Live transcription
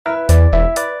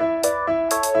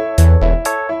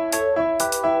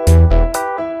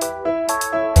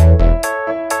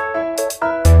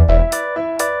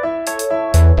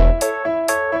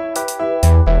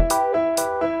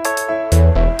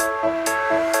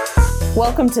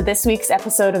Welcome to this week's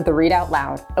episode of The Read Out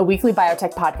Loud, a weekly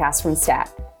biotech podcast from STAT.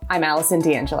 I'm Allison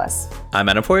DeAngelis. I'm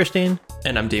Adam Feuerstein.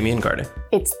 And I'm Damian Garden.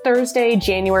 It's Thursday,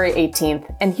 January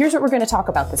 18th, and here's what we're going to talk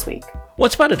about this week.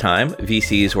 Once upon a time,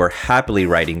 VCs were happily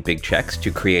writing big checks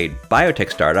to create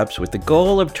biotech startups with the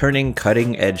goal of turning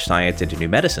cutting-edge science into new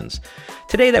medicines.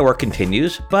 Today, that work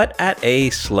continues, but at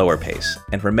a slower pace.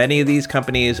 And for many of these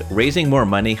companies, raising more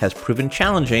money has proven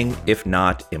challenging, if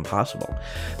not impossible.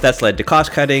 That's led to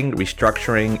cost-cutting,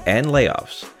 restructuring, and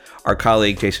layoffs. Our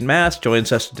colleague Jason Mass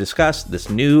joins us to discuss this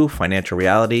new financial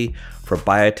reality for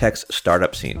biotech's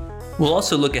startup scene. We'll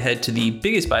also look ahead to the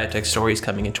biggest biotech stories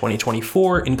coming in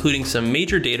 2024, including some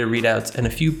major data readouts and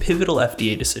a few pivotal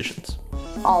FDA decisions.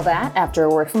 All that after a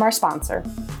word from our sponsor.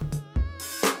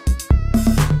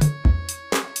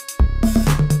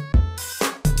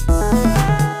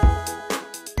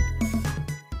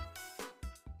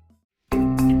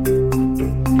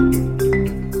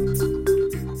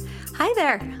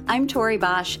 I'm Tori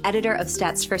Bosch, editor of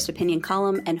STAT's First Opinion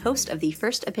column and host of the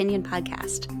First Opinion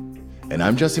podcast. And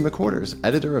I'm Jesse McQuarters,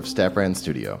 editor of STAT Brand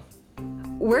Studio.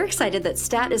 We're excited that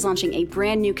STAT is launching a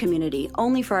brand new community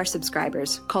only for our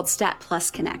subscribers called STAT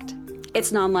Plus Connect.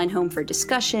 It's an online home for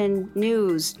discussion,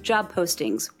 news, job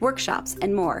postings, workshops,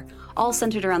 and more, all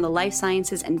centered around the life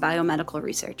sciences and biomedical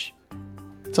research.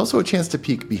 It's also a chance to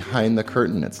peek behind the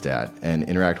curtain at STAT and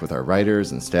interact with our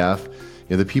writers and staff,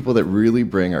 the people that really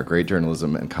bring our great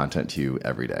journalism and content to you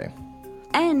every day.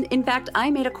 And in fact, I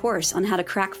made a course on how to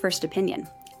crack First Opinion.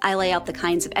 I lay out the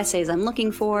kinds of essays I'm looking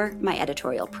for, my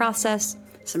editorial process,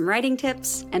 some writing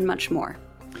tips, and much more.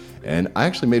 And I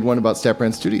actually made one about STAT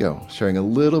Brand Studio, sharing a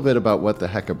little bit about what the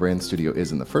heck a brand studio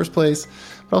is in the first place,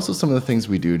 but also some of the things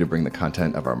we do to bring the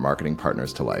content of our marketing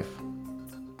partners to life.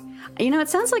 It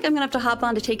sounds like I'm going to have to hop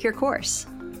on to take your course.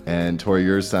 And Tori,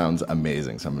 yours sounds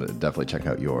amazing, so I'm going to definitely check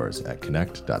out yours at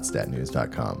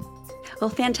connect.statnews.com. Well,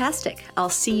 fantastic.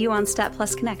 I'll see you on Stat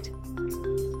Plus Connect.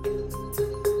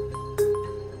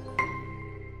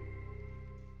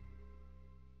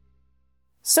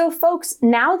 So, folks,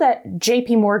 now that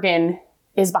JP Morgan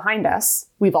is behind us,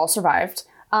 we've all survived,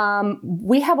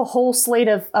 we have a whole slate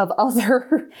of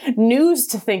other news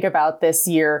to think about this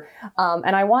year.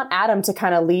 And I want Adam to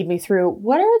kind of lead me through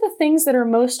what are the things that are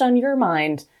most on your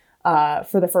mind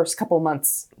for the first couple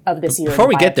months of this year. Before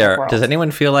we get there, world. does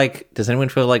anyone feel like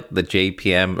the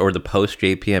JPM or the post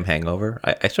JPM hangover?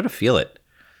 I sort of feel it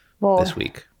this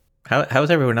week. How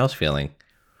is everyone else feeling?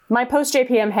 My post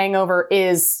JPM hangover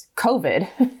is COVID.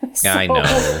 Yeah, I know.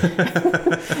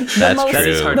 That's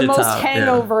true. The most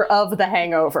hangover of the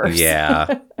hangovers.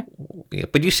 Yeah.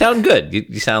 But you sound good.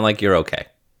 You sound like you're okay.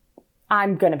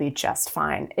 I'm going to be just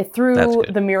fine. Through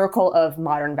the miracle of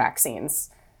modern vaccines.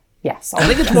 Yes. I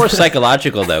think it's more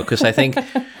psychological, though, because I think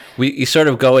you sort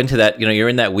of go into that, you're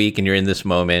in that week and you're in this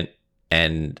moment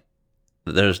and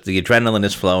there's the adrenaline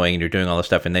is flowing and you're doing all this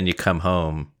stuff and then you come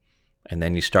home. And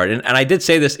then you start, and I did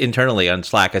say this internally on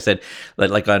Slack. I said,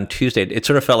 like on Tuesday, it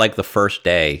sort of felt like the first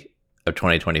day of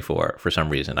 2024 for some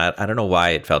reason. I don't know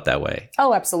why it felt that way.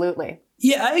 Oh, absolutely.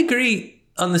 Yeah, I agree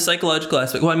on the psychological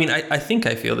aspect. Well, I think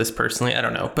I feel this personally. I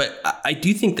don't know. But I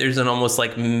do think there's an almost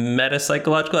like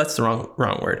meta-psychological, that's the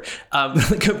wrong word,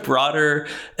 like a broader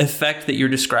effect that you're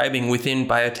describing within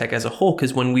biotech as a whole.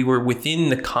 Because when we were within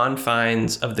the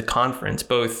confines of the conference,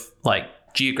 both like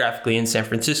geographically in San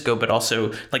Francisco, but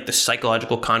also like the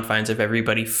psychological confines of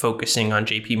everybody focusing on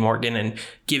JP Morgan and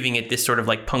giving it this sort of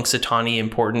like Punxsutawney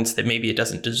importance that maybe it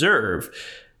doesn't deserve,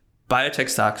 biotech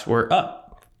stocks were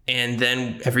up. And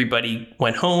then everybody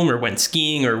went home or went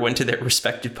skiing or went to their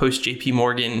respective post JP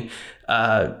Morgan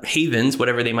havens,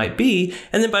 whatever they might be.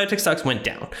 And then biotech stocks went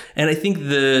down. And I think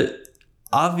the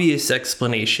obvious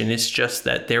explanation is just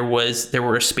that there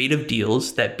were a spate of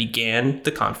deals that began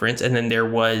the conference, and then there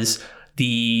was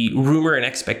the rumor and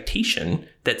expectation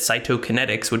that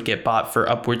Cytokinetics would get bought for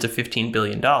upwards of $15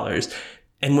 billion.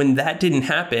 And when that didn't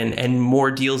happen and more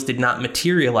deals did not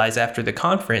materialize after the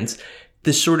conference,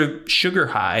 this sort of sugar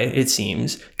high, it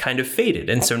seems, kind of faded.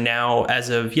 And so now, as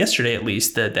of yesterday at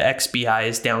least, the XBI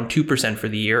is down 2% for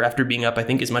the year after being up, I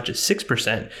think, as much as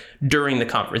 6% during the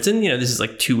conference. And, this is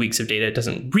like 2 weeks of data. It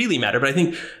doesn't really matter. But I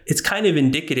think it's kind of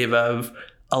indicative of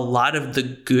a lot of the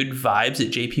good vibes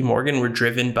at JP Morgan were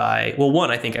driven by, well,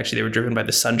 one, I think actually they were driven by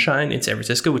the sunshine in San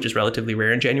Francisco, which is relatively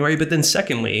rare in January. But then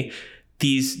secondly,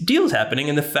 these deals happening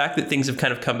and the fact that things have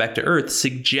kind of come back to earth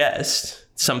suggest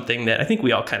something that I think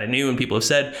we all kind of knew and people have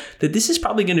said, that this is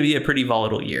probably going to be a pretty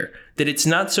volatile year. That it's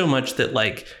not so much that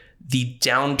like the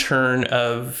downturn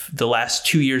of the last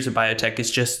 2 years of biotech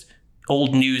is just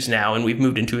old news now and we've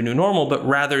moved into a new normal, but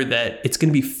rather that it's going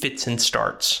to be fits and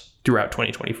starts throughout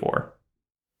 2024.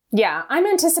 Yeah, I'm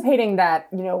anticipating that,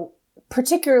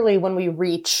 particularly when we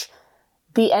reach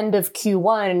the end of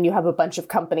Q1 and you have a bunch of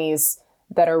companies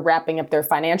that are wrapping up their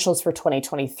financials for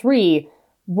 2023,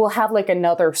 we'll have like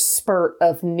another spurt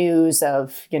of news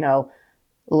of,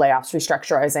 layoffs,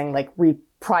 restructuring, like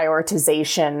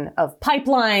reprioritization of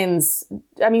pipelines.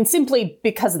 I mean, simply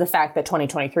because of the fact that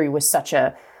 2023 was such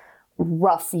a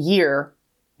rough year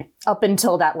up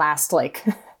until that last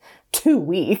 2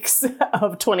 weeks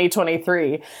of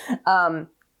 2023. No,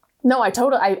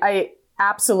 I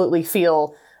absolutely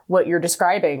feel what you're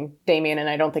describing, Damien, and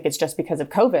I don't think it's just because of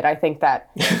COVID. I think that,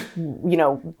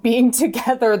 being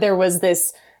together, there was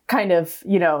this kind of,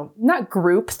 not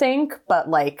groupthink, but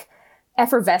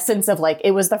effervescence of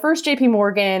it was the first JP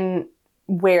Morgan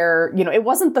where, it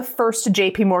wasn't the first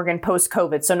JP Morgan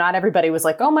post-COVID. So not everybody was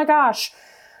like, oh my gosh,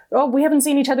 we haven't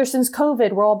seen each other since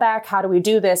COVID. We're all back. How do we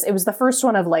do this? It was the first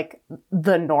one of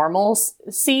the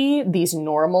normalcy, these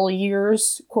normal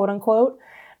years, quote unquote.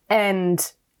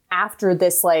 And after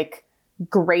this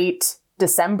great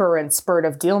December and spurt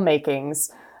of deal makings.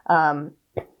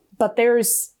 But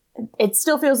it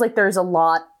still feels like there's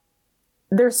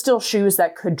still shoes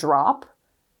that could drop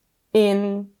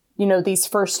in, these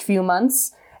first few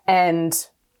months, and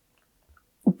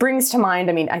brings to mind,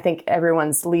 I think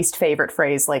everyone's least favorite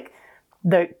phrase,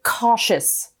 the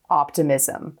cautious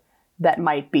optimism that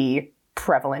might be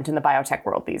prevalent in the biotech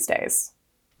world these days.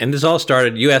 And this all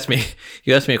started, you asked me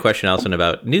a question, Allison,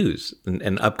 about news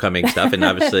and upcoming stuff. And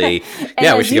obviously,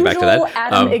 yeah, we should get back to that.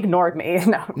 Adam ignored me.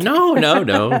 No.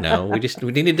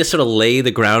 We needed to sort of lay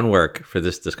the groundwork for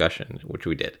this discussion, which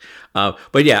we did.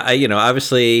 But yeah,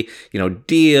 obviously,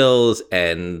 deals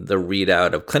and the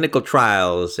readout of clinical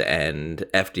trials and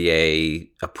FDA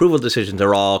approval decisions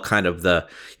are all kind of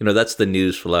that's the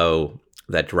news flow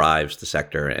that drives the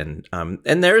sector, and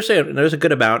there's a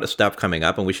good amount of stuff coming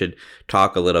up, and we should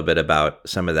talk a little bit about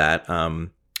some of that.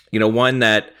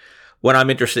 What I'm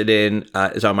interested in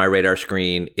is on my radar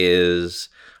screen is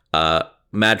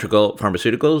Madrigal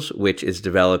Pharmaceuticals, which is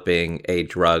developing a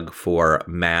drug for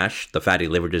MASH, the fatty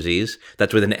liver disease.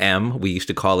 That's with an M. We used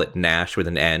to call it NASH with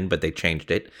an N, but they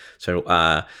changed it. So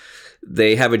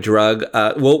they have a drug,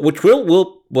 which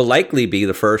will likely be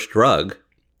the first drug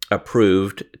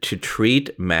approved to treat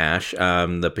MASH.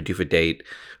 The PDUFA date,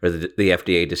 or the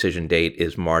FDA decision date,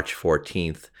 is March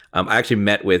 14th. I actually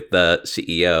met with the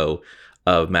CEO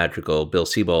of Madrigal, Bill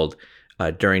Siebold,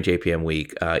 during JPM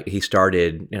week. He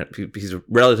started, he's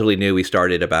relatively new. He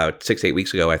started about 6-8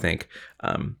 weeks ago, I think.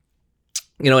 And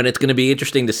it's going to be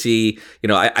interesting to see,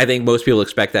 I think most people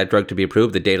expect that drug to be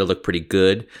approved. The data look pretty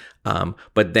good.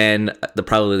 But then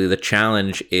probably the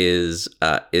challenge is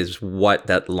what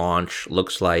that launch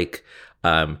looks like.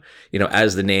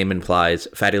 As the name implies,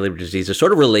 fatty liver disease is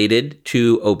sort of related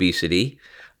to obesity.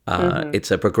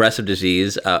 It's a progressive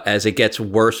disease. As it gets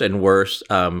worse and worse,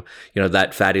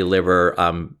 that fatty liver,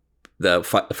 the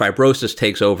fibrosis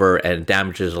takes over and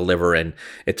damages the liver, and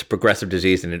it's a progressive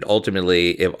disease. And it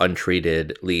ultimately, if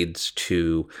untreated, leads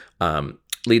to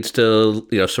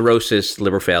cirrhosis,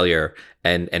 liver failure,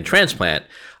 and transplant.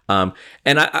 And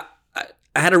I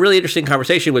had a really interesting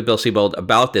conversation with Bill Siebold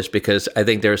about this, because I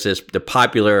think there's the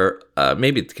popular,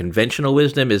 maybe the conventional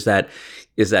wisdom is that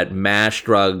MASH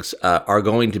drugs are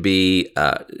going to be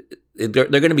they're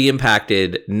going to be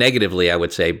impacted negatively, I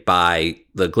would say, by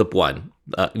the GLP-1,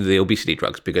 the obesity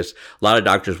drugs, because a lot of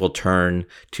doctors will turn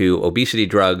to obesity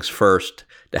drugs first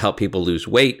to help people lose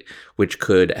weight, which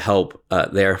could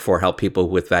therefore help people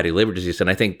with fatty liver disease. And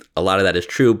I think a lot of that is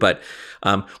true. But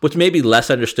what's maybe less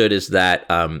understood is that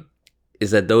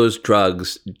those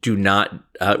drugs don't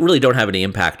have any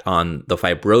impact on the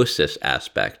fibrosis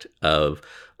aspect of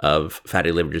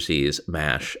fatty liver disease,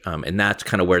 MASH. And that's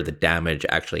kind of where the damage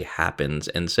actually happens.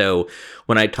 And so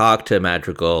when I talk to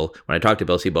Madrigal, when I talk to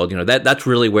Bill Siebold, that's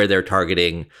really where they're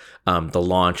targeting the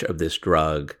launch of this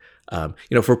drug.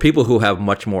 For people who have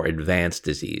much more advanced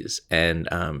disease, and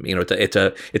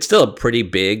it's still a pretty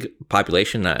big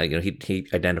population. He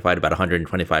identified about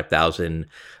 125,000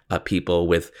 people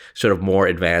with sort of more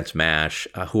advanced MASH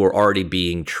who are already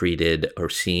being treated or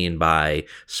seen by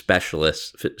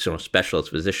specialist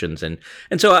physicians, and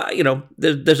so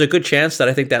there's a good chance that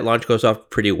I think that launch goes off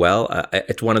pretty well.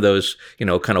 It's one of those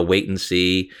kind of wait and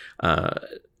see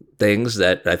things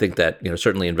that I think that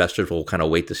certainly investors will kind of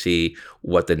wait to see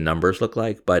what the numbers look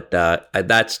like, but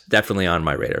that's definitely on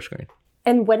my radar screen.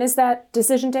 And when is that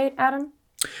decision date, Adam?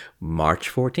 March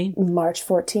 14th. March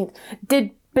 14th.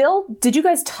 Did you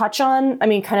guys touch on,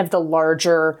 kind of the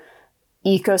larger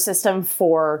ecosystem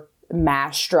for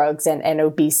MASH drugs and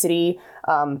obesity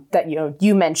that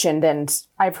you mentioned? And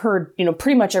I've heard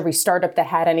pretty much every startup that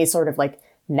had any sort of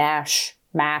NASH,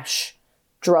 MASH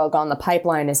drug on the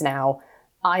pipeline is now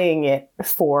eyeing it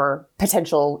for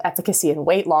potential efficacy and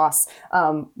weight loss.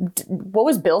 What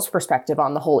was Bill's perspective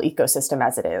on the whole ecosystem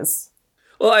as it is?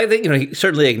 Well, I think, he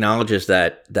certainly acknowledges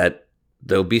that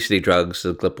the obesity drugs,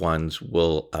 the GLP-1s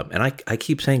will, and I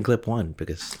keep saying GLP-1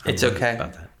 because it's okay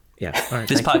about that. Yeah. All right,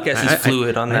 this podcast is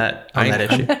fluid on that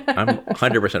issue. I'm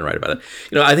 100% right about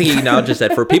that. I think he acknowledges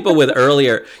that for people with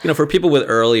earlier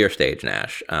stage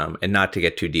NASH, and not to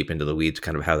get too deep into the weeds,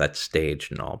 kind of how that's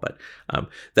staged and all, but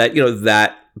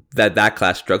that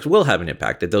class of drugs will have an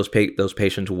impact. That those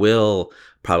patients will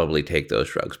probably take those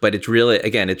drugs, but it's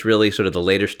really sort of the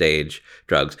later stage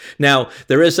drugs. Now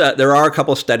there are a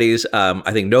couple of studies.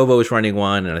 I think Novo is running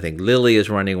one, and I think Lilly is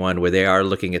running one, where they are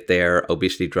looking at their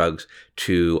obesity drugs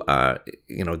to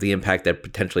the impact that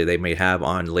potentially they may have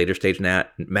on later stage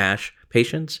MASH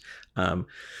patients.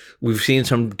 We've seen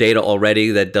some data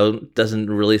already that doesn't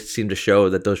really seem to show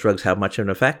that those drugs have much of an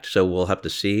effect. So we'll have to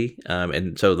see.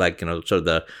 And so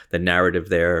the narrative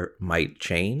there might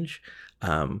change.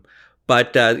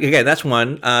 But again, that's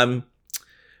one.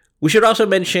 We should also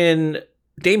mention,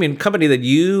 Damien, company that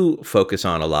you focus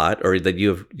on a lot, or that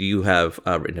you have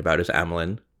written about, is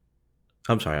Amylin.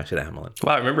 I'm sorry, I said amylin.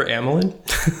 Wow, remember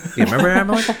amylin? You remember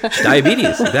amylin?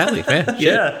 Diabetes, exactly. Man,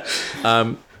 yeah.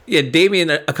 Yeah,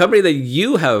 Damien, a company that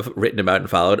you have written about and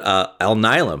followed,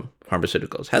 Alnylam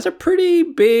Pharmaceuticals, has a pretty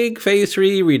big phase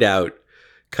 3 readout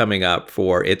coming up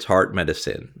for its heart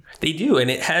medicine. They do,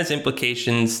 and it has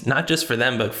implications not just for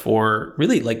them, but for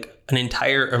really like an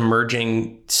entire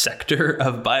emerging sector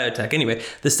of biotech. Anyway,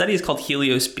 the study is called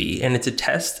Helios-B, and it's a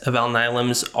test of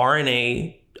Alnylam's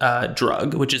RNA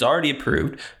drug, which is already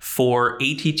approved for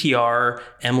ATTR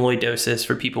amyloidosis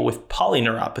for people with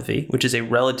polyneuropathy, which is a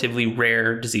relatively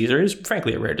rare disease, or is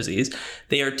frankly a rare disease.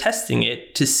 They are testing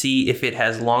it to see if it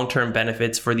has long-term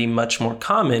benefits for the much more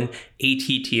common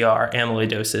ATTR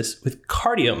amyloidosis with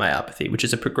cardiomyopathy, which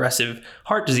is a progressive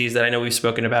heart disease that I know we've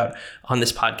spoken about on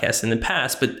this podcast in the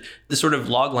past. But the sort of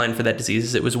log line for that disease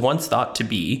is it was once thought to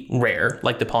be rare,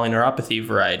 like the polyneuropathy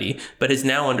variety, but is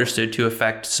now understood to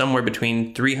affect somewhere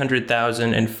between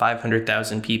 300,000 and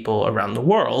 500,000 people around the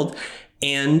world.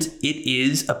 And it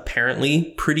is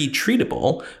apparently pretty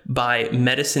treatable by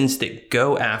medicines that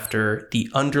go after the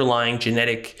underlying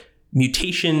genetic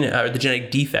mutation, or the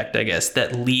genetic defect, I guess,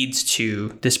 that leads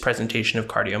to this presentation of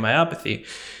cardiomyopathy.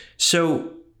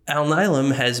 So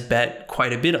Alnylam has bet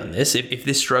quite a bit on this. If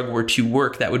this drug were to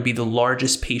work, that would be the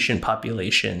largest patient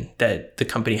population that the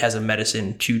company has a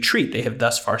medicine to treat. They have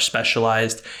thus far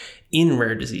specialized in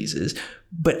rare diseases,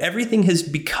 but everything has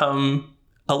become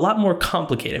a lot more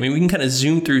complicated. I mean, we can kind of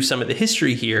zoom through some of the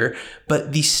history here,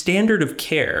 but the standard of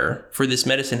care for this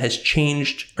medicine has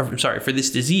changed, for this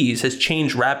disease has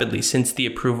changed rapidly since the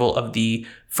approval of the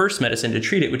first medicine to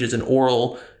treat it, which is an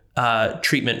oral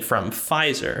treatment from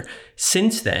Pfizer.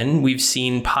 Since then, we've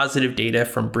seen positive data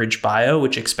from BridgeBio,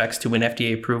 which expects to win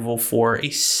FDA approval for a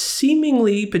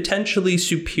seemingly potentially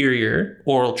superior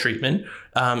oral treatment.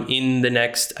 In the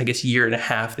next, I guess, year and a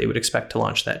half, they would expect to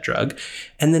launch that drug.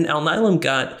 And then Alnylam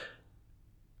got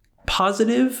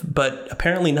positive, but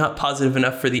apparently not positive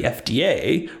enough for the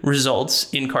FDA,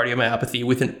 results in cardiomyopathy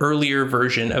with an earlier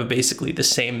version of basically the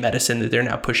same medicine that they're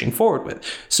now pushing forward with.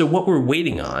 So what we're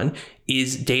waiting on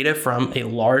is data from a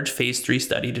large phase 3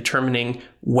 study determining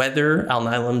whether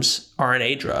Alnylam's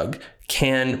RNA drug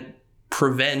can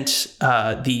prevent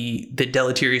the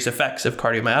deleterious effects of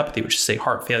cardiomyopathy, which is, say,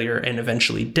 heart failure and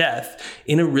eventually death,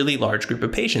 in a really large group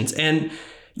of patients. And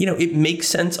it makes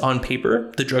sense on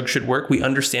paper. The drug should work. We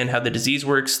understand how the disease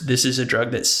works. This is a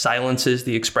drug that silences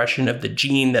the expression of the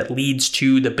gene that leads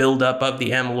to the buildup of the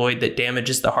amyloid that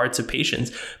damages the hearts of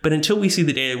patients. But until we see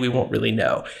the data, we won't really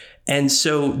know. And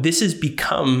so this has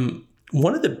become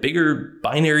one of the bigger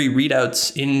binary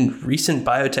readouts in recent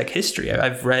biotech history.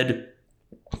 I've read,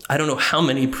 I don't know how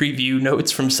many preview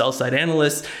notes from sell-side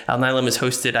analysts. Alnylam has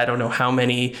hosted, I don't know how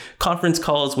many conference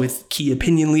calls with key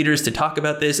opinion leaders to talk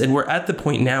about this. And we're at the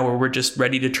point now where we're just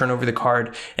ready to turn over the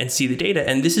card and see the data.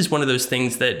 And this is one of those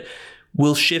things that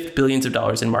will shift billions of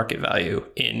dollars in market value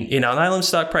in Alnylam's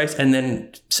stock price, and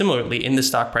then similarly in the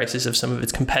stock prices of some of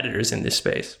its competitors in this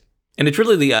space. And it's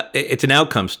really it's an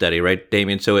outcome study, right,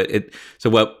 Damien? So so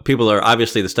what people are,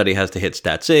 obviously the study has to hit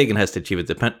stat sig and has to achieve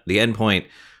the endpoint.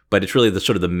 But it's really the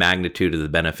sort of the magnitude of the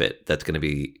benefit that's going to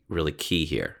be really key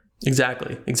here.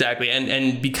 Exactly.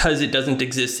 And because it doesn't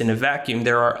exist in a vacuum,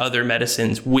 there are other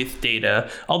medicines with data,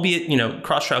 albeit,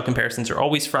 cross-trial comparisons are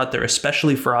always fraught. They're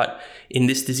especially fraught in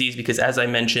this disease because, as I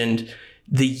mentioned,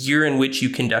 the year in which you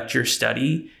conduct your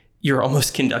study you're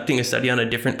almost conducting a study on a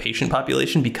different patient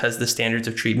population because the standards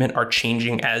of treatment are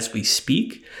changing as we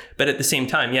speak. But at the same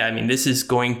time, yeah, I mean, this is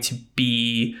going to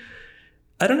be,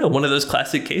 I don't know, one of those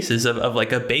classic cases of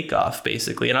like a bake-off,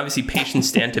 basically. And obviously patients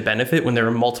stand to benefit when there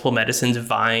are multiple medicines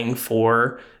vying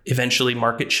for eventually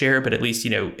market share. But at least,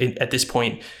 at this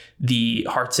point, the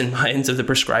hearts and minds of the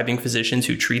prescribing physicians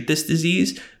who treat this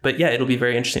disease. But yeah, it'll be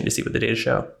very interesting to see what the data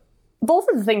show. Both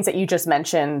of the things that you just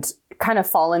mentioned kind of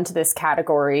fall into this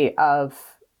category of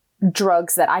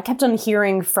drugs that I kept on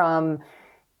hearing from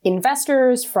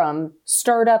investors, from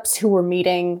startups who were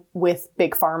meeting with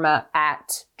big pharma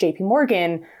at JP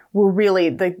Morgan, were really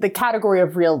the category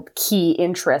of real key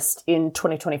interest in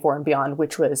 2024 and beyond,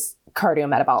 which was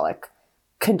cardiometabolic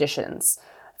conditions.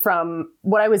 From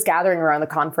what I was gathering around the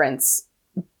conference,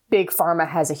 big pharma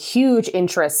has a huge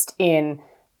interest in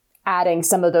adding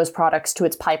some of those products to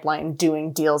its pipeline,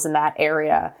 doing deals in that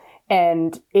area.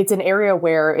 And it's an area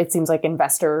where it seems like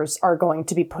investors are going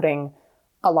to be putting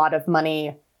a lot of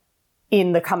money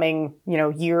in the coming,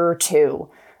 year or two.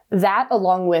 That,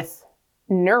 along with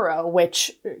neuro,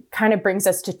 which kind of brings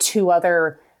us to two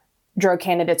other drug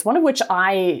candidates, one of which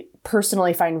I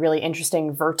personally find really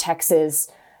interesting, Vertex's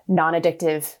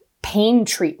non-addictive pain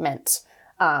treatment,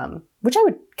 which I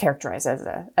would characterize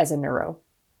as a neuro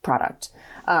product.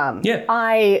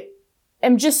 I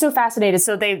am just so fascinated.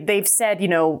 So they've said, they're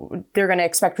going to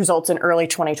expect results in early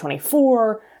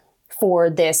 2024 for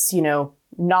this,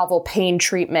 novel pain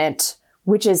treatment,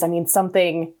 which is,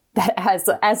 something that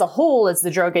as a whole, as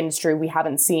the drug industry, we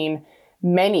haven't seen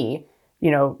many,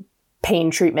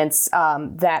 pain treatments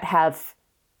that have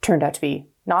turned out to be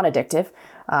non-addictive.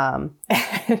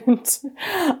 And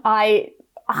I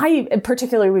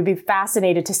particularly would be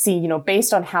fascinated to see,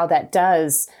 based on how that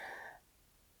does,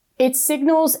 it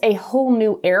signals a whole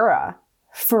new era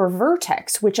for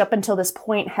Vertex, which up until this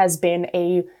point has been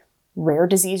a rare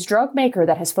disease drug maker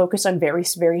that has focused on very,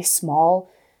 very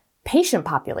small patient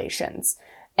populations.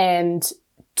 And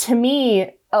to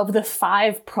me, of the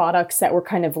 5 products that were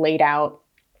kind of laid out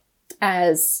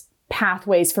as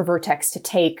pathways for Vertex to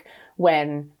take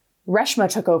when Reshma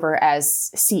took over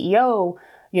as CEO,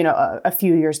 a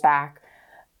few years back,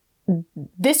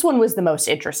 this one was the most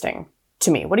interesting to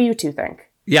me. What do you two think?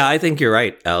 Yeah, I think you're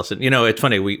right, Allison. It's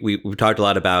funny. We've talked a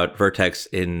lot about Vertex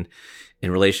in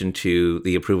relation to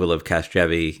the approval of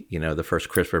Casgevy, the first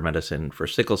CRISPR medicine for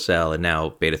sickle cell, and now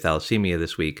beta thalassemia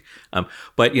this week.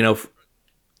 But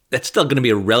that's still going to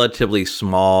be a relatively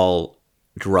small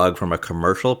drug from a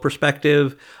commercial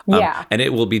perspective. And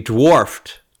it will be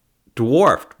dwarfed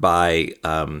by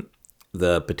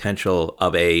the potential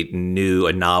of a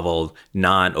novel,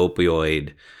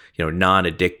 non-opioid,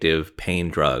 non-addictive pain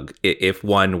drug, if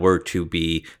one were to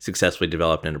be successfully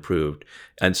developed and approved.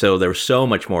 And so there's so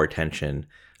much more attention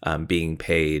being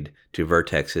paid to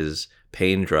Vertex's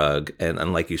pain drug.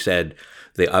 And like you said,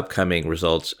 the upcoming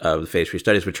results of the phase 3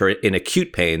 studies, which are in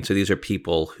acute pain. So these are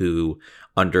people who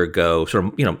undergo sort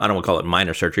of, I don't want to call it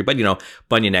minor surgery, but,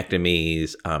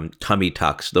 bunionectomies, tummy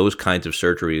tucks, those kinds of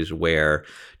surgeries where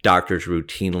doctors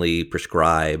routinely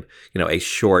prescribe, a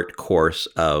short course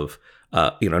of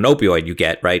an opioid you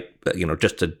get, right,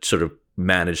 just to sort of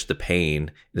manage the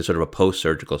pain in sort of a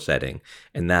post-surgical setting.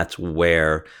 And that's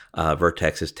where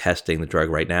Vertex is testing the drug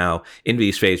right now in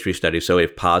these phase 3 studies. So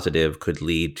if positive, could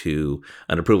lead to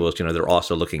an approval. They're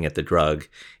also looking at the drug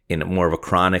in more of a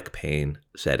chronic pain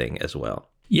setting as well.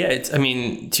 Yeah,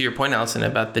 to your point, Allison,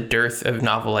 about the dearth of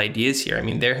novel ideas here.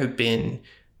 There have been,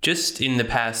 just in the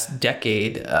past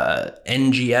decade,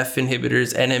 NGF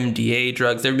inhibitors, NMDA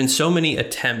drugs. There have been so many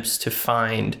attempts to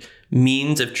find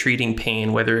means of treating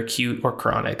pain, whether acute or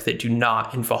chronic, that do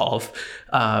not involve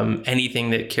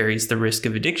anything that carries the risk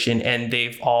of addiction. And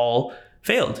they've all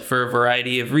failed for a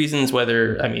variety of reasons,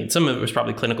 whether, some of it was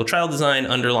probably clinical trial design,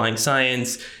 underlying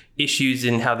science, issues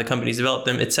in how the companies develop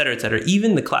them, et cetera, et cetera.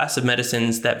 Even the class of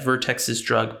medicines that Vertex's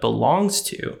drug belongs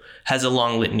to has a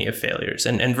long litany of failures.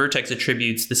 And Vertex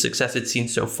attributes the success it's seen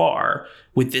so far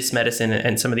with this medicine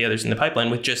and some of the others in the pipeline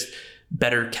with just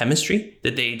better chemistry,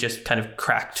 that they just kind of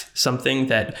cracked something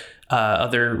that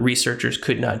other researchers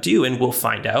could not do. And we'll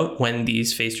find out when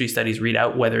these phase 3 studies read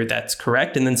out whether that's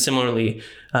correct. And then similarly,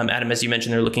 Adam, as you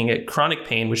mentioned, they're looking at chronic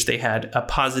pain, which they had a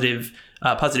positive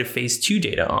phase 2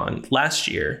 data on last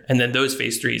year. And then those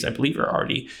phase 3s, I believe, are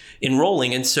already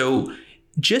enrolling. And so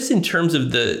just in terms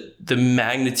of the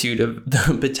magnitude of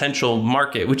the potential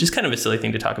market, which is kind of a silly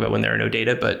thing to talk about when there are no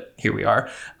data, but here we are,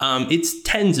 it's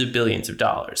tens of billions of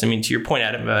dollars. To your point,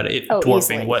 Adam, about it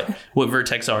dwarfing what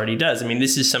Vertex already does.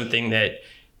 This is something that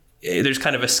there's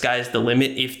kind of a sky's the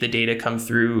limit if the data come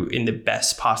through in the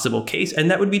best possible case. And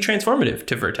that would be transformative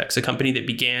to Vertex, a company that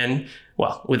began,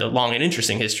 well, with a long and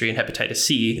interesting history in hepatitis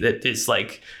C that is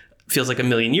feels like a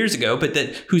million years ago, but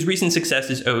whose recent success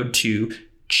is owed to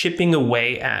chipping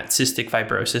away at cystic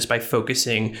fibrosis by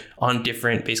focusing on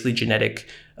different, basically genetic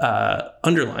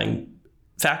underlying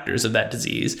factors of that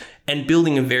disease and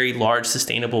building a very large,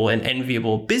 sustainable, and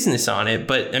enviable business on it.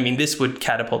 But I mean, this would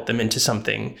catapult them into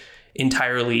something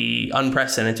entirely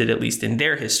unprecedented, at least in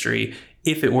their history,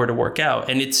 if it were to work out.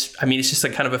 And it's just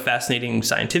kind of a fascinating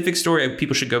scientific story.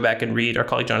 People should go back and read. Our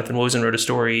colleague Jonathan Wozen wrote a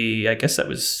story, I guess that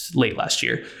was late last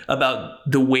year, about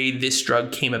the way this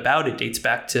drug came about. It dates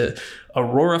back to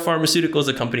Aurora Pharmaceuticals,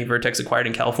 a company Vertex acquired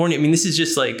in California. I mean, this is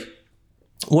just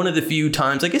one of the few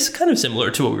times, I guess kind of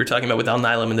similar to what we were talking about with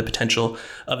Alnylam and the potential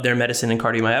of their medicine in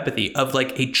cardiomyopathy, of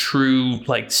a true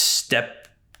step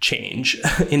change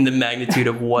in the magnitude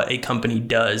of what a company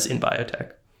does in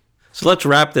biotech. So let's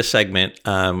wrap this segment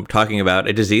talking about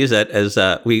a disease that, as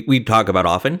we talk about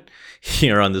often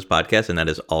here on this podcast, and that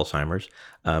is Alzheimer's.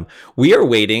 We are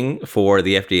waiting for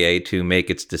the FDA to make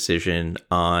its decision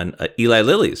on Eli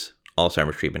Lilly's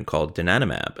Alzheimer's treatment called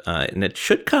donanemab, and it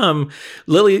should come.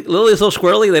 Lilly's a little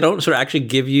squirrely. They don't sort of actually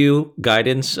give you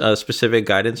guidance, specific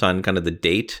guidance on kind of the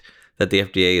date that the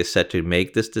FDA is set to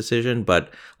make this decision,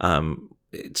 but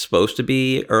it's supposed to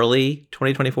be early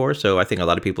 2024. So I think a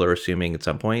lot of people are assuming at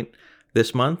some point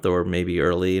this month or maybe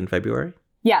early in February.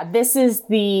 Yeah, this is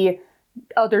the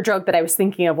other drug that I was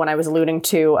thinking of when I was alluding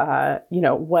to,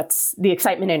 what's the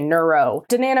excitement in neuro.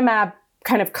 Donanemab,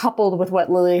 kind of coupled with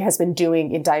what Lilly has been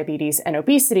doing in diabetes and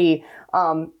obesity,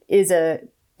 is a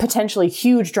potentially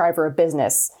huge driver of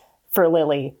business for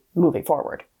Lilly moving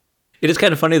forward. It is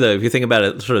kind of funny, though, if you think about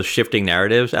it, sort of shifting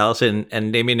narratives, Allison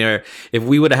and Damien, if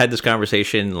we would have had this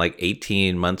conversation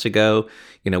 18 months ago,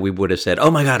 we would have said,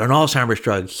 oh my God, an Alzheimer's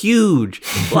drug, huge,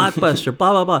 blockbuster,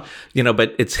 blah, blah, blah.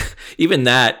 But it's even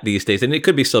that these days, and it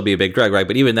could still be a big drug, right?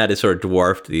 But even that is sort of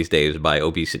dwarfed these days by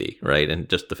obesity, right? And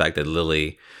just the fact that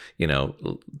Lilly,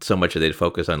 so much of the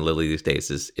focus on Lilly these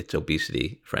days is its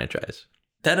obesity franchise.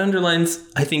 That underlines,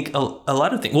 I think, a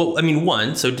lot of things. Well, I mean,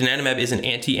 one, so donanemab is an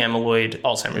anti-amyloid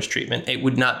Alzheimer's treatment. It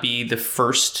would not be the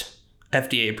first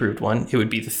FDA-approved one. It would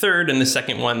be the third and the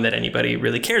second one that anybody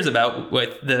really cares about,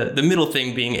 with the middle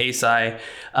thing being Eisai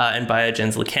and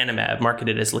Biogen's lecanemab,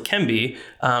 marketed as Leqembi,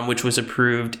 which was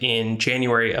approved in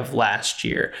January of last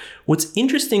year. What's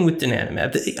interesting with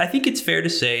donanemab, I think it's fair to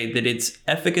say that its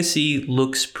efficacy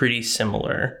looks pretty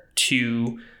similar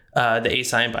to the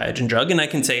Eisai and Biogen drug. And I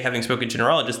can say, having spoken to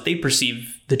neurologists, they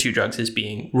perceive the two drugs as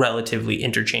being relatively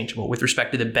interchangeable with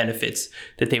respect to the benefits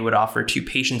that they would offer to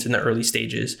patients in the early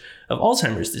stages of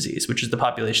Alzheimer's disease, which is the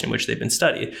population in which they've been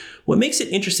studied. What makes it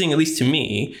interesting, at least to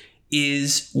me,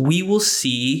 is we will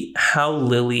see how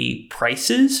Lilly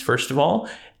prices, first of all,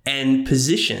 and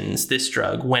positions this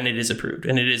drug when it is approved.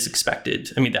 And it is expected.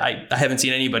 I mean, I haven't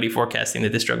seen anybody forecasting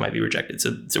that this drug might be rejected.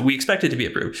 So we expect it to be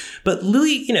approved. But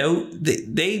Lilly,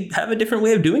 they have a different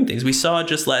way of doing things. We saw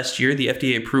just last year the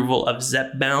FDA approval of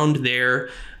Zepbound, their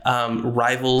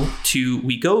rival to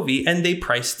Wegovy, and they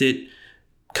priced it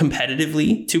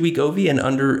competitively to Wegovy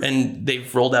and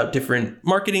they've rolled out different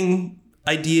marketing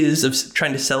ideas of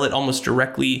trying to sell it almost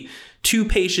directly to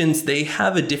patients. They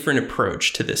have a different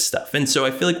approach to this stuff. And so I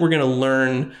feel like we're going to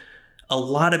learn a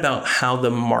lot about how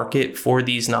the market for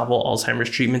these novel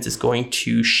Alzheimer's treatments is going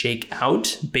to shake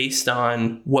out based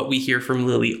on what we hear from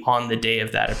Lilly on the day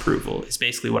of that approval, is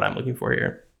basically what I'm looking for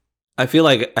here. I feel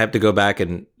like I have to go back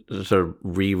and sort of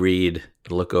reread,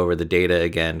 look over the data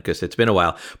again, because it's been a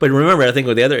while. But remember, I think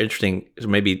the other interesting,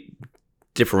 maybe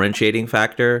differentiating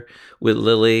factor with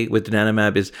Lilly, with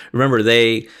donanemab, is, remember,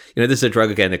 this is a drug,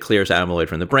 again, that clears amyloid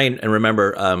from the brain. And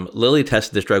remember, Lilly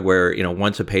tested this drug where,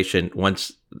 once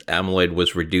amyloid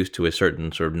was reduced to a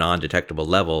certain sort of non-detectable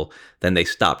level, then they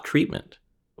stopped treatment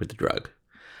with the drug.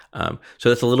 So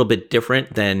that's a little bit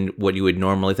different than what you would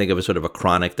normally think of as sort of a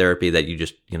chronic therapy that you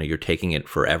just, you're taking it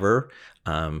forever.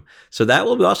 So that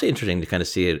will be also interesting to kind of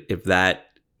see if that,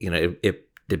 if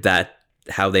that,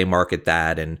 how they market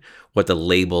that and what the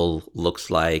label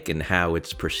looks like and how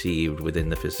it's perceived within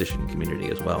the physician community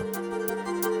as well.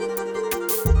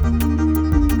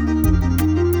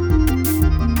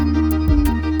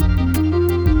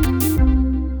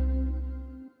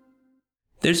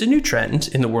 There's a new trend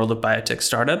in the world of biotech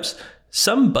startups.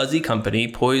 Some buzzy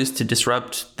company poised to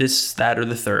disrupt this, that, or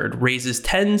the third raises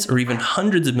tens or even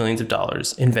hundreds of millions of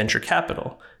dollars in venture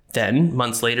capital. Then,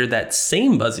 months later, that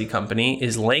same buzzy company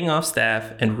is laying off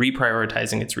staff and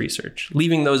reprioritizing its research,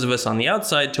 leaving those of us on the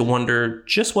outside to wonder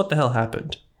just what the hell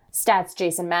happened. Stat's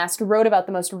Jason Mast wrote about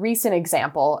the most recent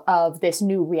example of this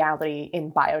new reality in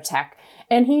biotech,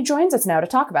 and he joins us now to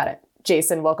talk about it.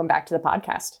 Jason, welcome back to the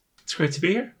podcast. It's great to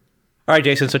be here. All right,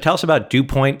 Jason, so tell us about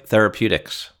DuPont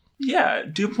Therapeutics. Yeah,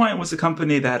 DuPont was a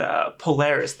company that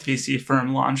Polaris, the VC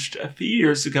firm, launched a few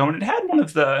years ago, and it had one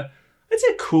of the, I'd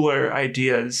say, cooler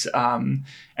ideas and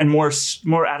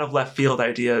more out of left field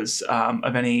ideas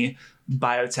of any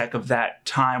biotech of that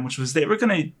time, which was they were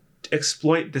going to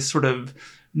exploit this sort of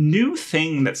new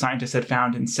thing that scientists had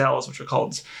found in cells, which are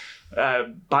called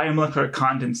biomolecular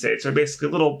condensates, or basically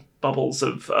little bubbles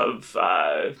of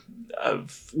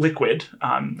liquid.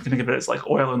 I'm going to give it as like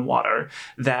oil and water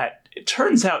that it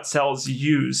turns out cells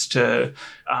use to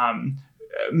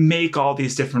make all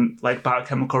these different like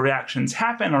biochemical reactions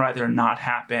happen or either not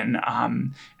happen.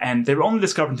 And they were only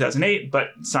discovered in 2008,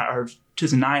 or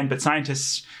 2009, but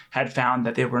scientists had found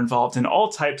that they were involved in all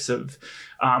types of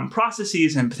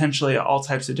processes and potentially all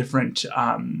types of different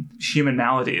human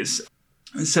maladies.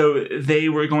 So they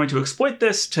were going to exploit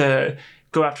this to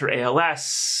go after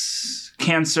ALS,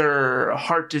 cancer,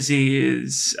 heart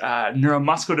disease,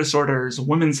 neuromuscular disorders,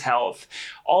 women's health,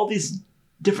 all these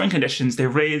different conditions. They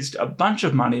raised a bunch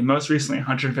of money, most recently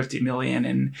 $150 million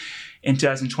in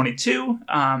 2022,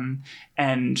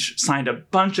 and signed a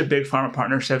bunch of big pharma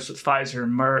partnerships with Pfizer,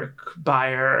 Merck,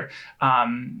 Bayer,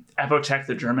 Biotech,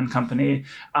 the German company.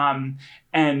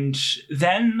 And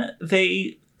then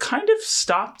they kind of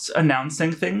stopped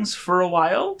announcing things for a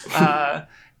while.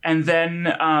 And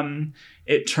then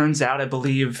it turns out, I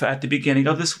believe, at the beginning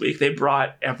of this week, they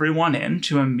brought everyone in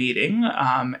to a meeting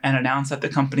and announced that the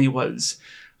company was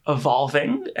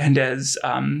evolving. And as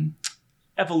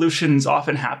evolutions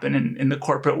often happen in the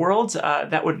corporate world,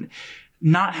 that would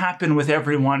not happen with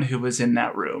everyone who was in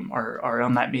that room or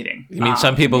on that meeting. You mean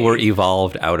some people were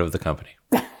evolved out of the company?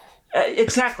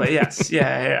 Exactly. Yes.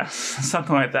 Yeah.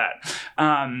 Something like that.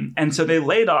 And so they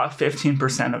laid off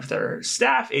 15% of their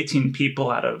staff, 18 people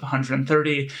out of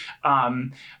 130.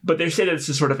 But they say that this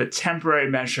is sort of a temporary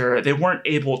measure. They weren't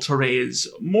able to raise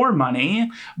more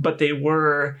money, but they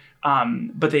weren't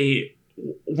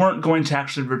going to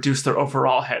actually reduce their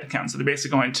overall headcount. So they're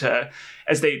basically going to,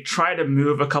 as they try to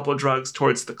move a couple of drugs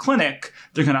towards the clinic,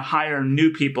 they're going to hire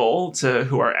new people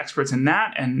who are experts in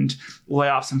that and lay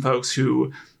off some folks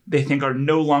who they think are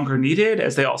no longer needed,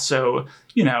 as they also,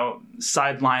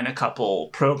 sideline a couple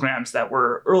programs that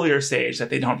were earlier stage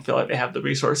that they don't feel like they have the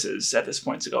resources at this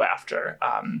point to go after.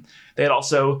 They had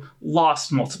also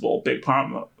lost multiple big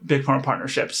pharma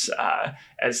partnerships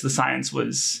as the science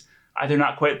was either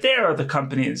not quite there or the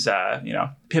companies,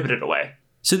 pivoted away.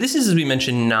 So this is, as we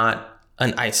mentioned, not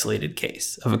an isolated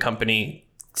case of a company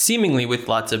seemingly with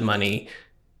lots of money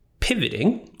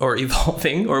pivoting or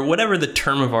evolving or whatever the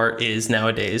term of art is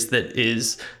nowadays, that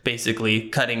is basically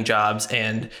cutting jobs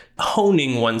and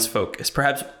honing one's focus,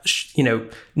 perhaps,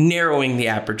 narrowing the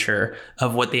aperture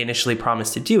of what they initially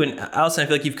promised to do. And Allison, I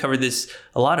feel like you've covered this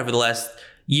a lot over the last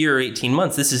year or 18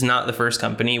 months. This is not the first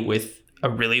company with a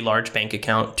really large bank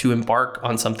account to embark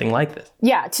on something like this.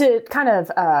 Yeah, to kind of,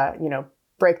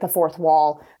 break the fourth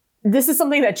wall. This is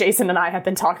something that Jason and I have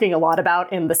been talking a lot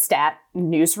about in the Stat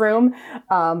newsroom.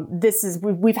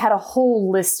 We've had a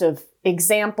whole list of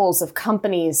examples of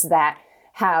companies that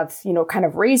have, kind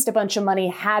of raised a bunch of money,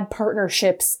 had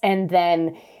partnerships, and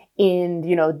then in,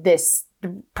 this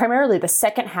primarily the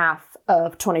second half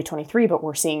of 2023, but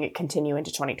we're seeing it continue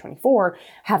into 2024,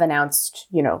 have announced,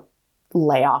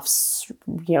 layoffs,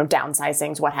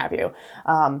 downsizings, what have you.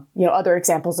 Other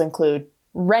examples include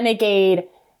Renegade,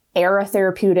 Era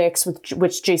Therapeutics,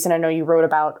 which Jason, I know you wrote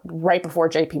about right before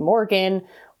JP Morgan,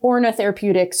 Orna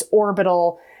Therapeutics,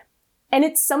 Orbital. And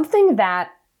it's something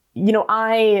that,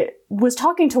 I was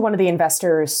talking to one of the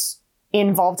investors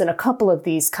involved in a couple of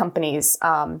these companies,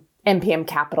 MPM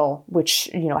Capital, which,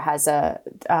 has their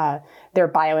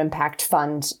bioimpact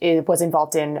fund, was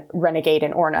involved in Renegade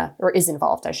and Orna, or is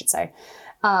involved, I should say.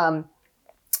 I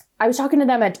was talking to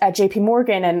them at JP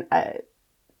Morgan, and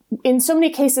in so many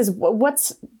cases,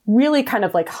 what's really kind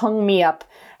of like hung me up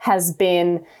has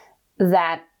been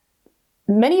that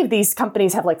many of these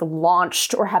companies have like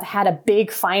launched or have had a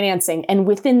big financing, and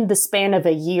within the span of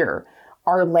a year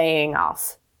are laying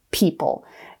off people.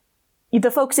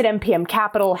 The folks at MPM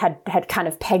Capital had kind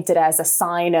of pegged it as a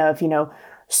sign of,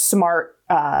 smart,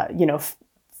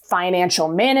 financial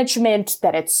management,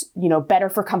 that it's, better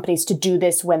for companies to do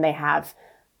this when they have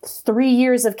 3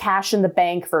 years of cash in the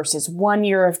bank versus 1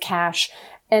 year of cash.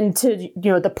 And to,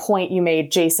 the point you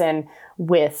made, Jason,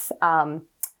 with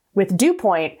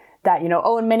DuPont, that,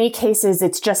 in many cases,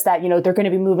 it's just that, they're going to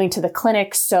be moving to the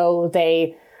clinic. So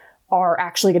they are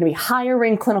actually going to be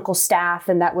hiring clinical staff,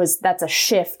 and that's a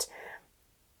shift.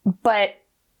 But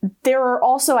there are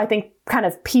also, I think, kind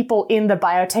of people in the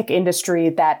biotech industry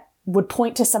that would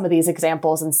point to some of these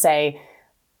examples and say,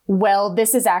 well,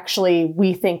 this is actually,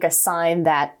 we think, a sign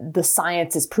that the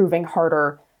science is proving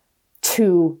harder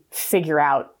to figure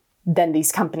out than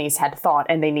these companies had thought,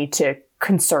 and they need to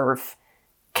conserve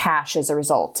cash as a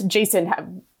result.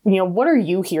 Jason, what are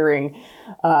you hearing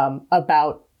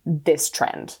about this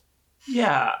trend?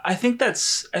 Yeah, I think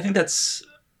that's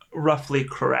roughly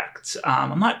correct.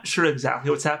 I'm not sure exactly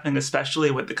what's happening,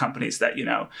 especially with the companies that,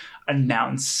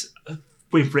 announce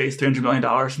we've raised $300 million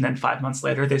and then 5 months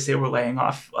later they say we're laying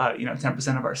off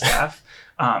 10% of our staff.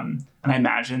 And I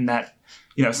imagine that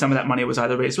some of that money was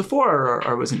either raised before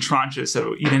or was in tranches,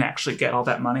 so you didn't actually get all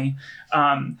that money.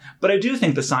 But I do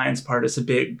think the science part is a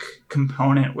big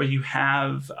component where you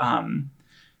have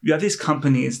these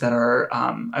companies that are,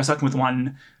 I was talking with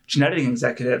one genetic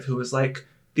executive who was like,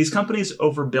 these companies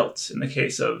overbuilt in the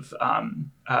case of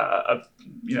some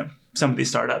of these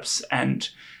startups, and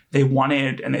they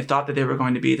thought that they were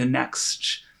going to be the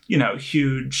next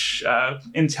huge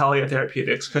Intellia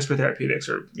Therapeutics, CRISPR Therapeutics,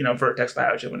 or Vertex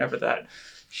Biogen, whatever that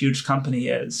huge company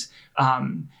is.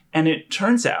 And it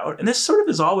turns out, and this sort of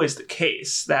is always the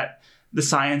case, that the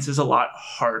science is a lot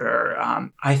harder.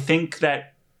 I think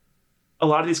that a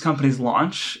lot of these companies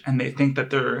launch and they think that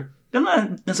they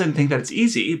don't necessarily think that it's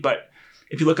easy, but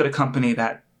if you look at a company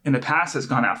that in the past has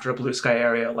gone after a blue sky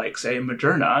area, like say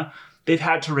Moderna, they've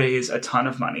had to raise a ton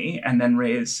of money and then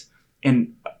raise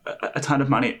in a ton of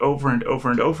money over and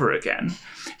over and over again.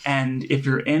 And if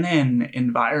you're in an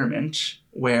environment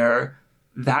where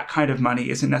that kind of money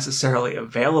isn't necessarily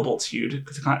available to you to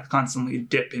constantly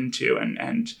dip into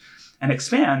and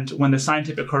expand, when the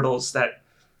scientific hurdles that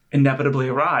inevitably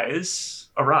arise,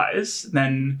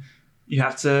 then you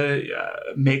have to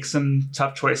make some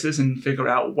tough choices and figure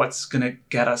out what's going to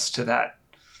get us to that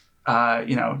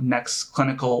next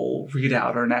clinical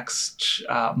readout or next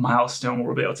milestone where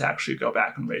we'll be able to actually go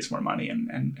back and raise more money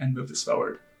and move this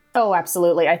forward. Oh,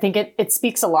 absolutely. I think it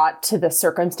speaks a lot to the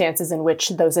circumstances in which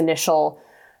those initial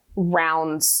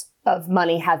rounds of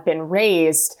money have been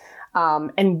raised,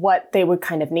 and what they would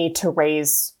kind of need to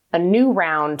raise a new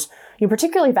round,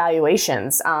 particularly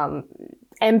valuations.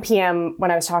 NPM, when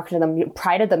I was talking to them,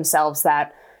 prided themselves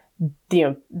that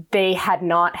they had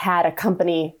not had a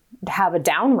company have a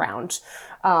down round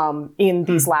in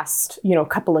these last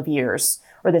couple of years,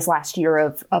 or this last year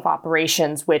of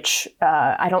operations, which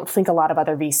I don't think a lot of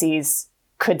other VCs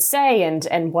could say.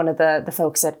 And one of the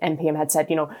folks at NPM had said,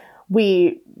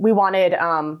 we wanted,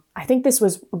 I think this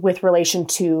was with relation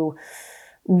to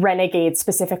Renegade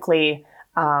specifically.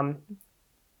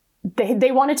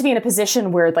 They wanted to be in a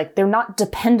position where they're not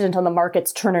dependent on the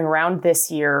markets turning around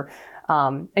this year,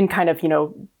 and kind of,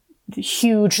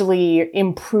 hugely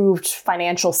improved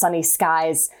financial sunny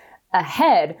skies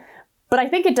ahead. But I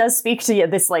think it does speak to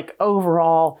this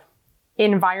overall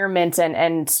environment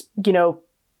and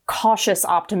cautious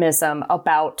optimism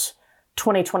about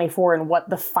 2024 and what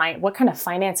kind of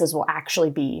finances will actually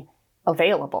be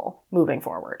available moving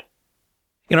forward.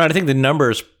 I think the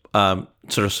numbers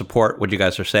sort of support what you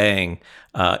guys are saying.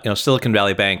 Silicon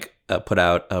Valley Bank put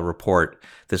out a report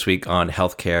this week on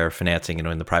healthcare financing,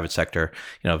 in the private sector,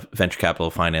 venture capital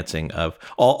financing of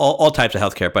all types of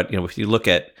healthcare. But, if you look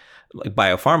at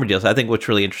biopharma deals, I think what's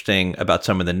really interesting about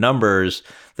some of the numbers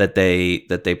that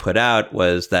they put out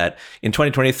was that in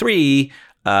 2023,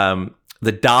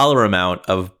 the dollar amount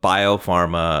of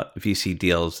biopharma VC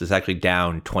deals is actually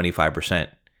down 25%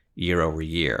 year over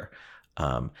year.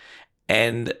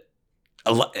 And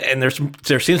there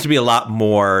seems to be a lot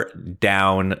more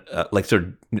down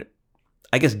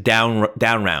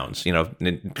rounds,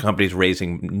 companies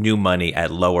raising new money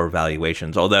at lower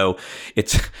valuations. Although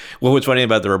what was funny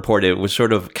about the report, it was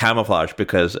sort of camouflage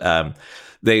because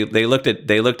they looked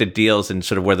at deals and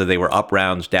sort of whether they were up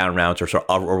rounds, down rounds,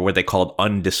 or what they called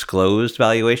undisclosed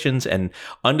valuations. And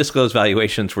undisclosed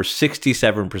valuations were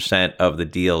 67% of the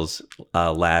deals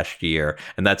last year,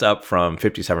 and that's up from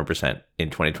 57% in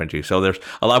 2022. So there's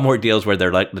a lot more deals where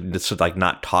they're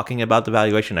not talking about the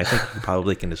valuation. I think you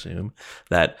probably can assume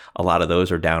that a lot of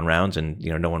those are down rounds, and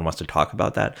no one wants to talk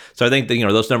about that. So I think that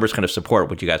those numbers kind of support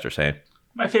what you guys are saying.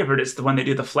 My favorite is the one they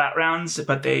do the flat rounds,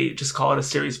 but they just call it a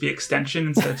Series B extension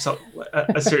instead of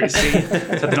a Series C,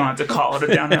 so they don't have to call it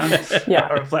a down round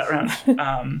or a flat round.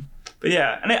 But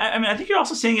yeah, and I think you're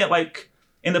also seeing it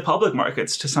in the public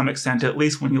markets to some extent, at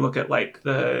least when you look at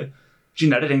the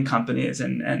gene editing companies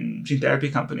and gene therapy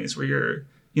companies, where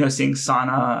you're seeing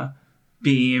Sana,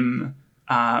 Beam,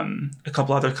 a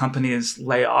couple other companies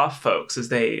lay off folks as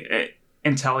they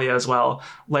Intelia as well,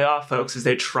 lay off folks as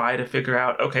they try to figure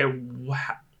out, okay,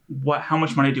 how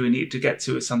much money do we need to get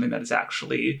to something that is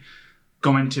actually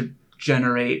going to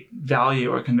generate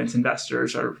value or convince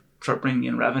investors or start bringing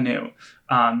in revenue.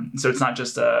 So it's not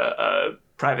just a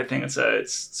private thing; it's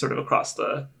sort of across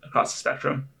the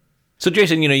spectrum. So,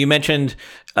 Jason, you mentioned,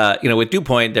 with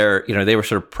DuPont, they were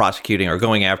sort of prosecuting or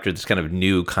going after this kind of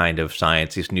new kind of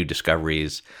science, these new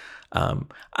discoveries.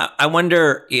 I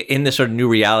wonder, in this sort of new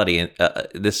reality,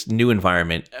 this new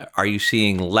environment, are you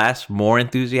seeing more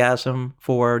enthusiasm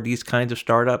for these kinds of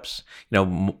startups?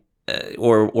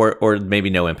 Or maybe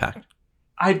no impact?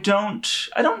 I don't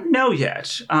know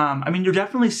yet. You're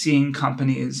definitely seeing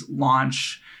companies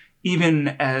launch, even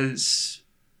as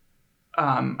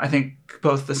I think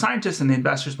both the scientists and the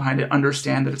investors behind it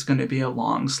understand that it's going to be a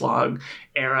long slog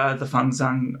era. The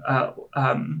Fengzheng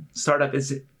startup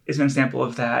is an example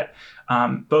of that.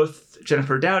 Both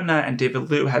Jennifer Doudna and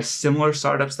David Liu have similar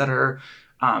startups that are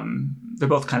they're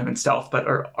both kind of in stealth, but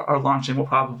are launching, will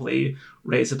probably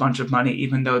raise a bunch of money,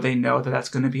 even though they know that that's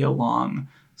going to be a long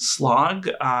slog.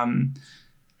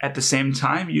 At the same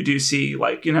time, you do see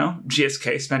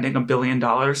GSK spending $1 billion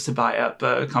to buy up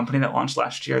a company that launched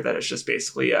last year that is just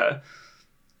basically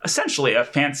essentially a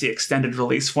fancy extended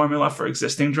release formula for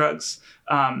existing drugs.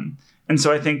 And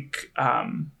so I think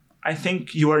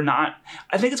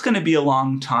it's going to be a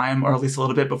long time, or at least a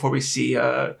little bit, before we see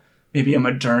maybe a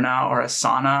Moderna or a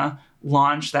Sana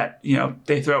launch that,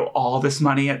 they throw all this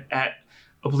money at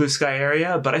a blue sky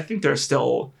area. But I think there's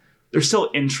still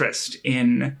interest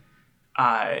in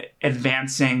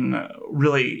advancing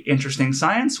really interesting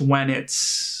science when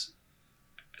it's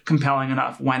compelling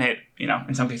enough, when it,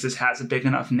 in some cases has a big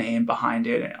enough name behind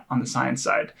it on the science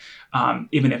side,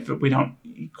 even if we don't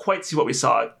quite see what we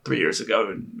saw 3 years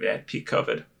ago at peak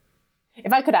COVID.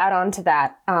 If I could add on to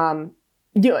that,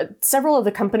 several of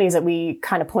the companies that we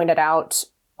kind of pointed out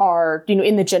are,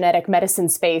 in the genetic medicine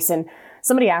space. And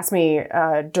somebody asked me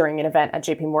during an event at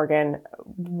JP Morgan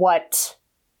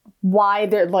why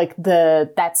they're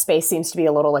that space seems to be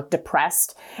a little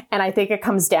depressed. And I think it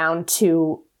comes down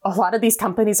to a lot of these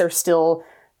companies are still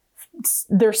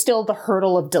the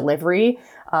hurdle of delivery,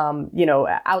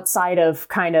 outside of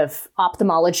kind of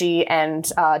ophthalmology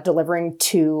and delivering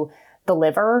to the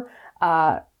liver.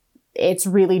 It's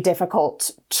really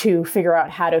difficult to figure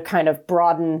out how to kind of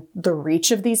broaden the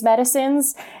reach of these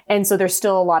medicines. And so there's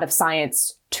still a lot of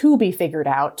science to be figured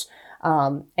out.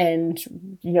 In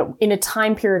a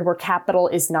time period where capital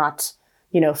is not,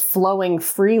 flowing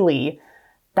freely,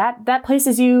 that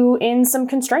places you in some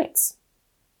constraints.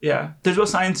 Yeah, there's real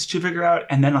science to figure out.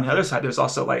 And then on the other side, there's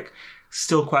also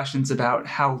still questions about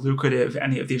how lucrative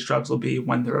any of these drugs will be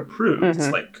when they're approved. Mm-hmm.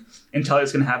 It's like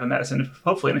Intellia's going to have a medicine,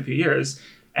 hopefully in a few years.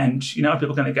 And, are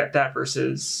people going to get that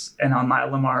versus an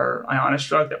Alnylam or Ionis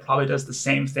drug that probably does the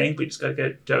same thing, but you just got to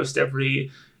get dosed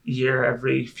every year,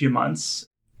 every few months?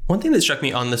 One thing that struck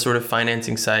me on the sort of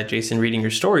financing side, Jason, reading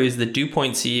your story, is the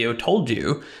DuPont CEO told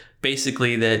you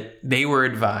basically that they were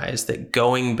advised that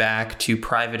going back to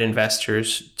private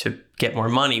investors to get more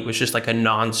money was just a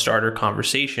non-starter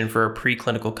conversation for a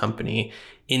preclinical company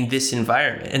in this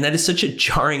environment. And that is such a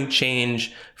jarring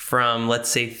change from, let's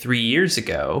say, 3 years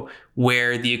ago,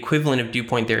 where the equivalent of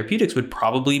DuPont Therapeutics would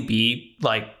probably be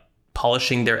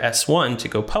polishing their S1 to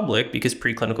go public, because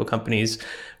preclinical companies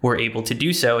were able to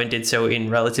do so and did so in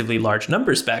relatively large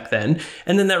numbers back then.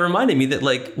 And then that reminded me that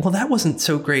that wasn't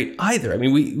so great either. I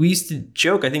mean, we used to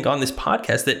joke, I think, on this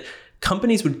podcast that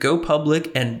companies would go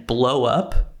public and blow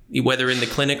up, whether in the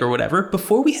clinic or whatever,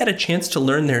 before we had a chance to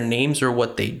learn their names or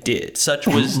what they did. Such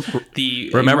was the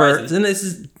remember, and this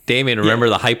is Damien, remember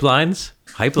the hype lines?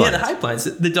 Yeah, the hype lines,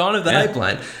 the dawn of the hype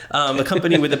line. A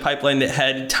company with a pipeline that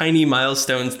had tiny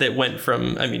milestones that went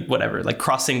from,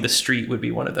 crossing the street would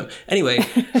be one of them. Anyway,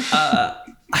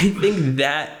 I think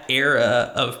that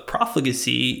era of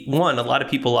profligacy, a lot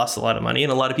of people lost a lot of money,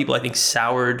 and a lot of people, I think,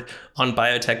 soured on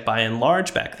biotech by and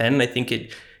large back then. And I think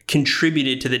it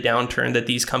contributed to the downturn that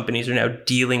these companies are now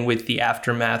dealing with the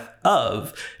aftermath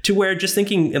of, to where just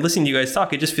thinking and listening to you guys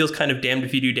talk, it just feels kind of damned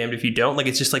if you do, damned if you don't.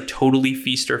 It's just totally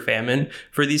feast or famine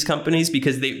for these companies,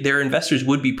 because their investors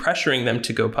would be pressuring them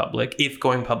to go public if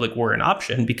going public were an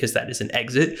option, because that is an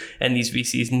exit and these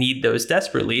VCs need those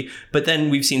desperately. But then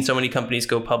we've seen so many companies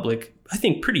go public, I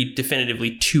think, pretty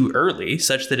definitively too early,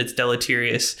 such that it's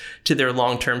deleterious to their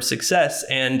long-term success.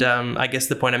 And I guess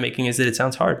the point I'm making is that it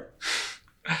sounds hard.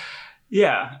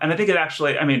 Yeah, and I think it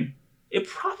actually, it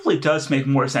probably does make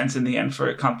more sense in the end for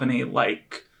a company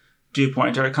like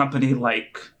DuPont or a company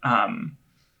like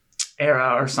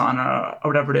Era or Sana or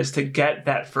whatever it is to get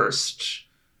that first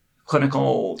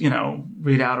clinical,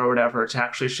 readout or whatever to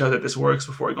actually show that this works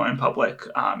before going public,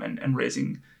 and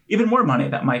raising even more money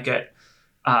that might get,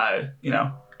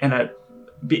 end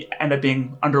up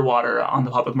being underwater on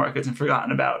the public markets and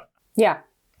forgotten about. Yeah.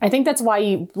 I think that's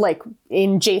why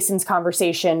in Jason's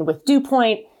conversation with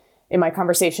DuPont, in my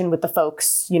conversation with the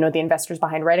folks, the investors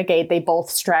behind Renegade, they both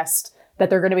stressed that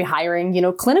they're going to be hiring,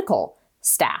 clinical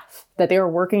staff, that they were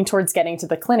working towards getting to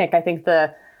the clinic. I think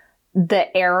the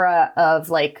era of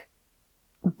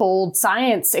bold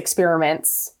science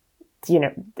experiments,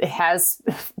 it has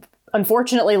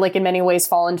unfortunately, in many ways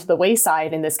fallen to the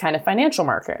wayside in this kind of financial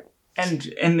market. And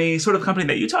in the sort of company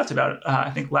that you talked about,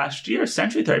 I think last year,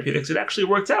 Century Therapeutics, it actually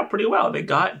worked out pretty well. They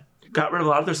got rid of a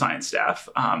lot of their science staff,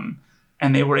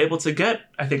 and they were able to get,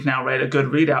 I think now, a good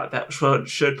readout that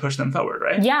should push them forward,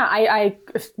 right? Yeah, I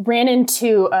ran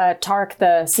into Tarek,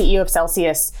 the CEO of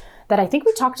Celsius, that I think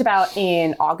we talked about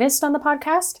in August on the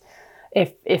podcast,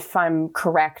 if I'm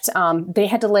correct. They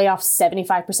had to lay off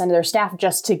 75% of their staff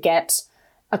just to get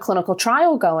a clinical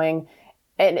trial going.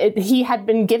 And he had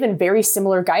been given very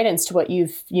similar guidance to what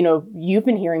you've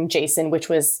been hearing, Jason, which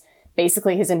was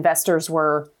basically his investors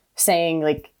were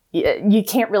saying we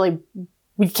can't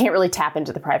really tap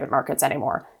into the private markets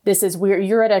anymore.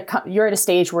 You're at a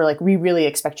stage where we really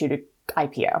expect you to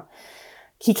IPO.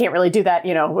 He can't really do that,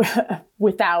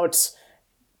 without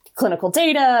clinical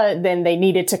data. Then they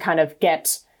needed to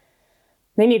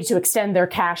extend their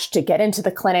cash to get into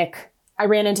the clinic. I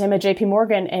ran into him at JP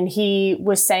Morgan, and he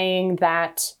was saying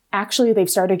that actually they've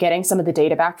started getting some of the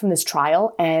data back from this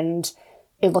trial, and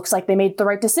it looks like they made the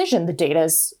right decision. The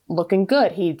data's looking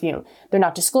good. They're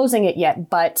not disclosing it yet,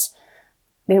 but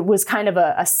it was kind of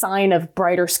a sign of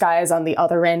brighter skies on the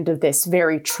other end of this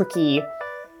very tricky,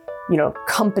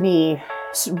 company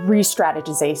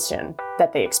re-strategization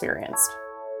that they experienced.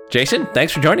 Jason,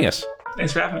 thanks for joining us.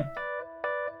 Thanks for having me.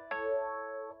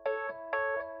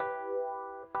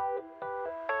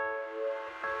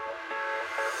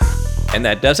 And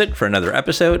that does it for another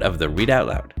episode of the Read Out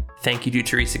Loud. Thank you to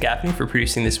Teresa Gaffney for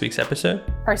producing this week's episode.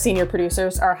 Our senior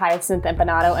producers are Hyacinth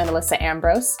Empanato and Alyssa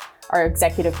Ambrose. Our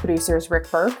executive producer is Rick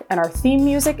Burke, and our theme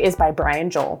music is by Brian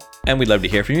Joel. And we'd love to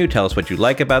hear from you. Tell us what you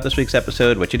like about this week's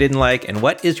episode, what you didn't like, and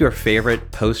what is your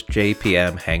favorite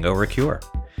post-JPM hangover cure.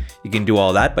 You can do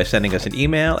all that by sending us an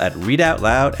email at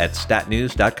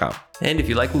readoutloud@statnews.com. And if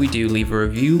you like what we do, leave a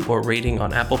review or rating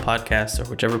on Apple Podcasts or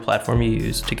whichever platform you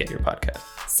use to get your podcast.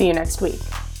 See you next week.